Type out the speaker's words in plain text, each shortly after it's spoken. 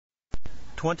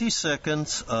20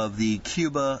 seconds of the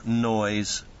Cuba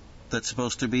noise that's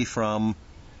supposed to be from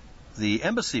the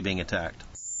embassy being attacked.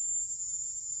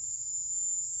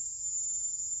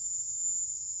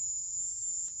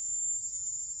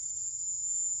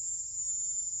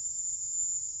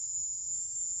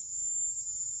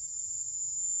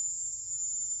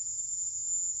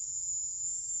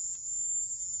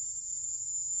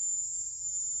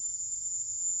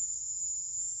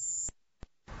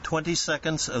 "20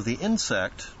 seconds of the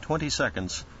insect, 20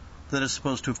 seconds, that is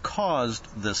supposed to have caused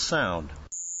this sound.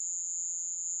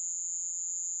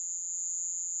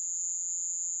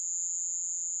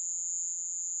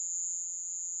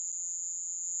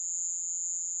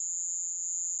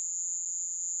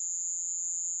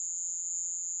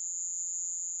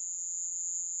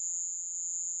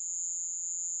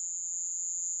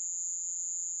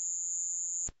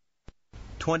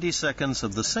 "20 seconds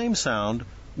of the same sound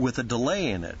with a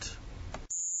delay in it.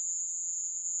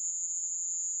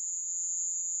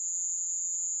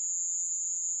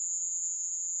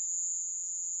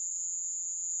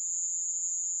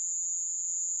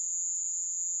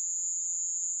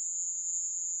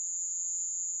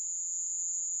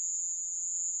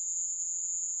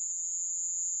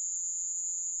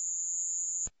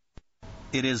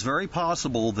 It is very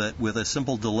possible that with a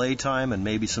simple delay time and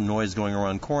maybe some noise going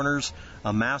around corners,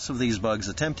 a mass of these bugs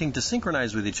attempting to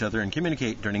synchronize with each other and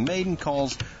communicate during mating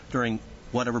calls during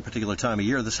whatever particular time of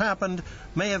year this happened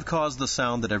may have caused the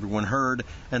sound that everyone heard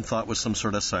and thought was some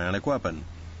sort of psionic weapon.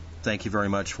 Thank you very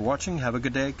much for watching. Have a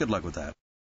good day. Good luck with that.